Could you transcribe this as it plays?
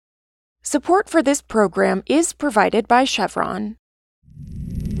Support for this program is provided by Chevron.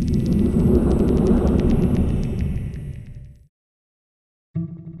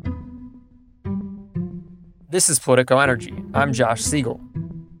 This is Politico Energy. I'm Josh Siegel.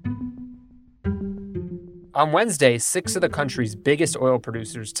 On Wednesday, 6 of the country's biggest oil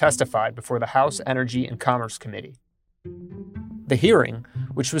producers testified before the House Energy and Commerce Committee. The hearing,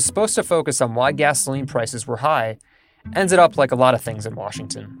 which was supposed to focus on why gasoline prices were high, ended up like a lot of things in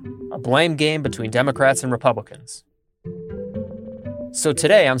Washington, a blame game between Democrats and Republicans. So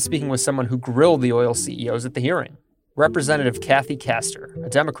today, I'm speaking with someone who grilled the oil CEOs at the hearing, Representative Kathy Castor, a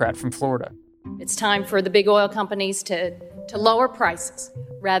Democrat from Florida. It's time for the big oil companies to lower prices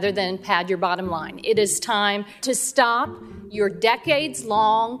rather than pad your bottom line. It is time to stop your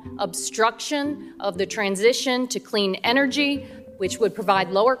decades-long obstruction of the transition to clean energy, which would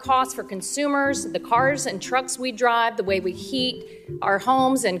provide lower costs for consumers, the cars and trucks we drive, the way we heat our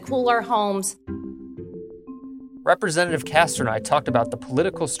homes and cool our homes. Representative Castor and I talked about the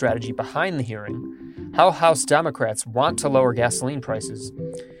political strategy behind the hearing, how House Democrats want to lower gasoline prices,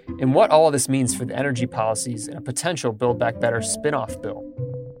 and what all of this means for the energy policies and a potential Build Back Better spin-off bill.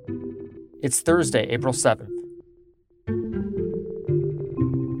 It's Thursday, April 7th.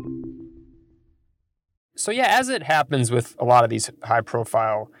 So yeah, as it happens with a lot of these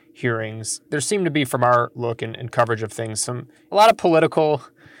high-profile hearings, there seemed to be, from our look and coverage of things, a lot of political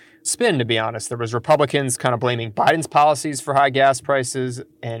spin, to be honest. There was Republicans kind of blaming Biden's policies for high gas prices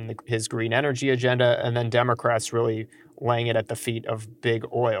and his green energy agenda, and then Democrats really laying it at the feet of big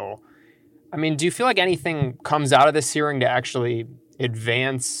oil. I mean, do you feel like anything comes out of this hearing to actually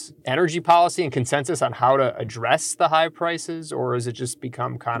advance energy policy and consensus on how to address the high prices, or has it just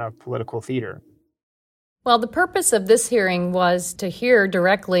become kind of political theater? Well, the purpose of this hearing was to hear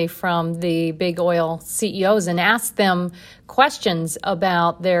directly from the big oil CEOs and ask them questions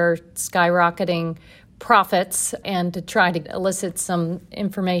about their skyrocketing profits and to try to elicit some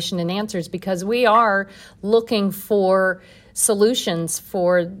information and answers, because we are looking for solutions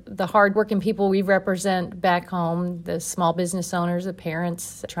for the hardworking people we represent back home, the small business owners, the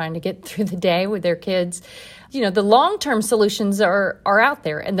parents trying to get through the day with their kids. You know, the long-term solutions are out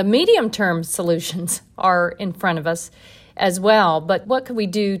there, and the medium-term solutions are in front of us as well. But what could we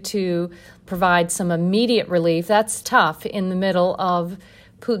do to provide some immediate relief? That's tough in the middle of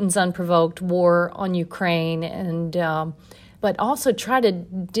Putin's unprovoked war on Ukraine, and but also try to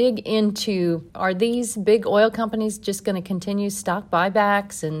dig into, are these big oil companies just going to continue stock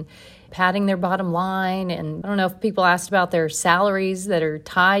buybacks and padding their bottom line? And I don't know if people asked about their salaries that are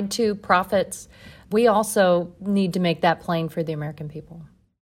tied to profits. We also need to make that plain for the American people.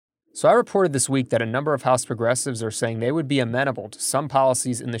 So I reported this week that a number of House progressives are saying they would be amenable to some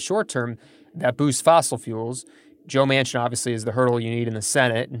policies in the short term that boost fossil fuels. Joe Manchin obviously is the hurdle you need in the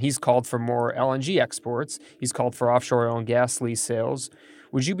Senate, and he's called for more LNG exports. He's called for offshore oil and gas lease sales.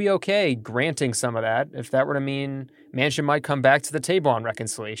 Would you be okay granting some of that if that were to mean Manchin might come back to the table on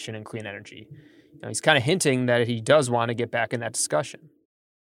reconciliation and clean energy? Now, he's kind of hinting that he does want to get back in that discussion.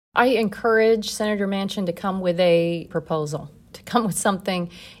 I encourage Senator Manchin to come with a proposal, to come with something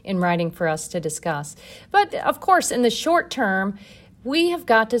in writing for us to discuss. But, of course, in the short term, we have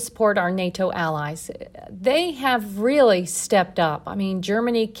got to support our NATO allies. They have really stepped up. I mean,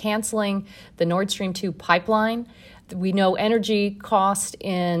 Germany canceling the Nord Stream 2 pipeline. We know energy costs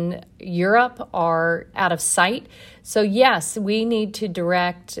in Europe are out of sight. So, yes, we need to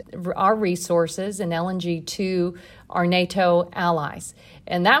direct our resources and LNG to our NATO allies.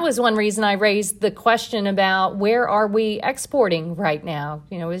 And that was one reason I raised the question about where are we exporting right now?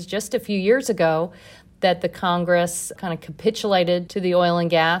 You know, it was just a few years ago that the Congress kind of capitulated to the oil and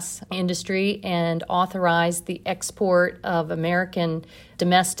gas industry and authorized the export of American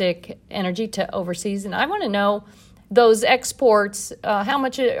domestic energy to overseas. And I want to know those exports, how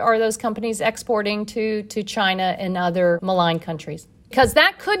much are those companies exporting to China and other maligned countries? Because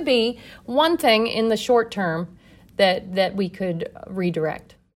that could be one thing in the short term that we could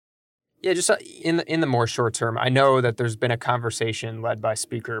redirect. Yeah, just in the more short term, I know that there's been a conversation led by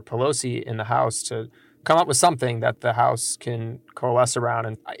Speaker Pelosi in the House to come up with something that the House can coalesce around.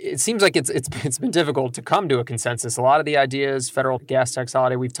 And it seems like it's been difficult to come to a consensus. A lot of the ideas, federal gas tax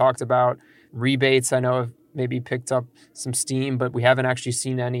holiday we've talked about, rebates I know have maybe picked up some steam, but we haven't actually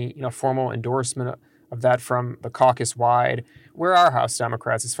seen any formal endorsement of that from the caucus wide. Where are House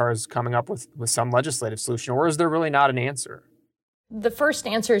Democrats as far as coming up with some legislative solution, or is there really not an answer? The first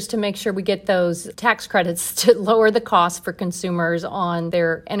answer is to make sure we get those tax credits to lower the cost for consumers on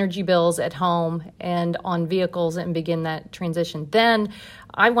their energy bills at home and on vehicles and begin that transition. Then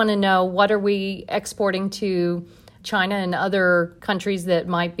I want to know, what are we exporting to China and other countries that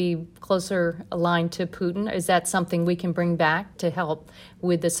might be closer aligned to Putin? Is that something we can bring back to help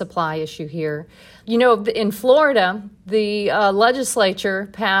with the supply issue here? You know, in Florida, the legislature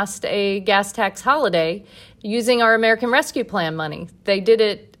passed a gas tax holiday using our American Rescue Plan money. They did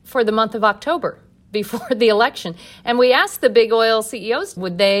it for the month of October before the election. And we asked the big oil CEOs,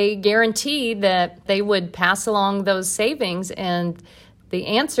 would they guarantee that they would pass along those savings? And the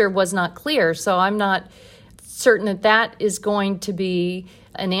answer was not clear. So I'm not certain that that is going to be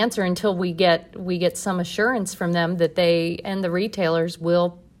an answer until we get some assurance from them that they and the retailers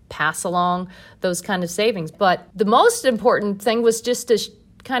will pass along those kind of savings. But the most important thing was just to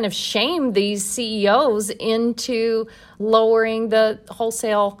kind of shame these CEOs into lowering the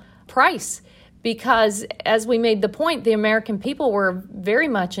wholesale price. Because as we made the point, the American people were very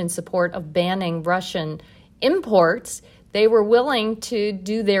much in support of banning Russian imports. They were willing to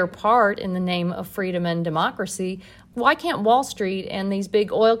do their part in the name of freedom and democracy. Why can't Wall Street and these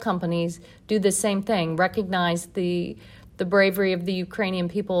big oil companies do the same thing, recognize the bravery of the Ukrainian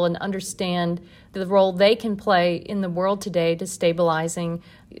people and understand the role they can play in the world today to stabilizing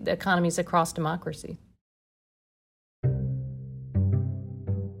the economies across democracy?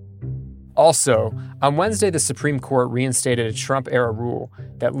 Also, on Wednesday, the Supreme Court reinstated a Trump-era rule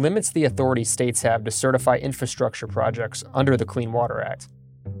that limits the authority states have to certify infrastructure projects under the Clean Water Act.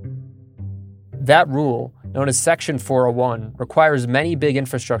 That rule, known as Section 401, requires many big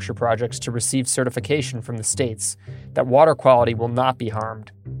infrastructure projects to receive certification from the states that water quality will not be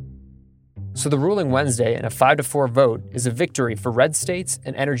harmed. So the ruling Wednesday in a 5-4 vote is a victory for red states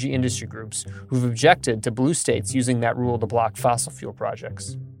and energy industry groups who've objected to blue states using that rule to block fossil fuel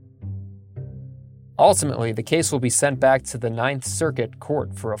projects. Ultimately, the case will be sent back to the Ninth Circuit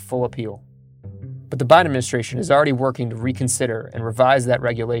Court for a full appeal. But the Biden administration is already working to reconsider and revise that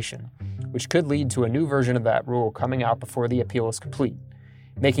regulation, which could lead to a new version of that rule coming out before the appeal is complete,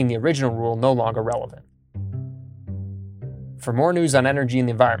 making the original rule no longer relevant. For more news on energy and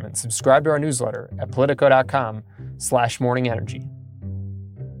the environment, subscribe to our newsletter at politico.com/morningenergy.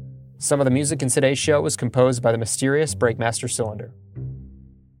 Some of the music in today's show was composed by the mysterious Breakmaster Cylinder.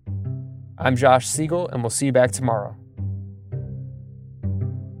 I'm Josh Siegel, and we'll see you back tomorrow.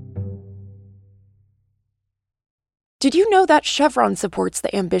 Did you know that Chevron supports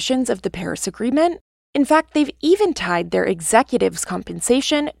the ambitions of the Paris Agreement? In fact, they've even tied their executives'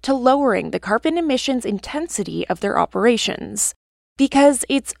 compensation to lowering the carbon emissions intensity of their operations. Because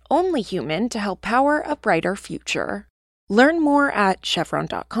it's only human to help power a brighter future. Learn more at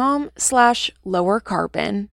chevron.com/lower carbon.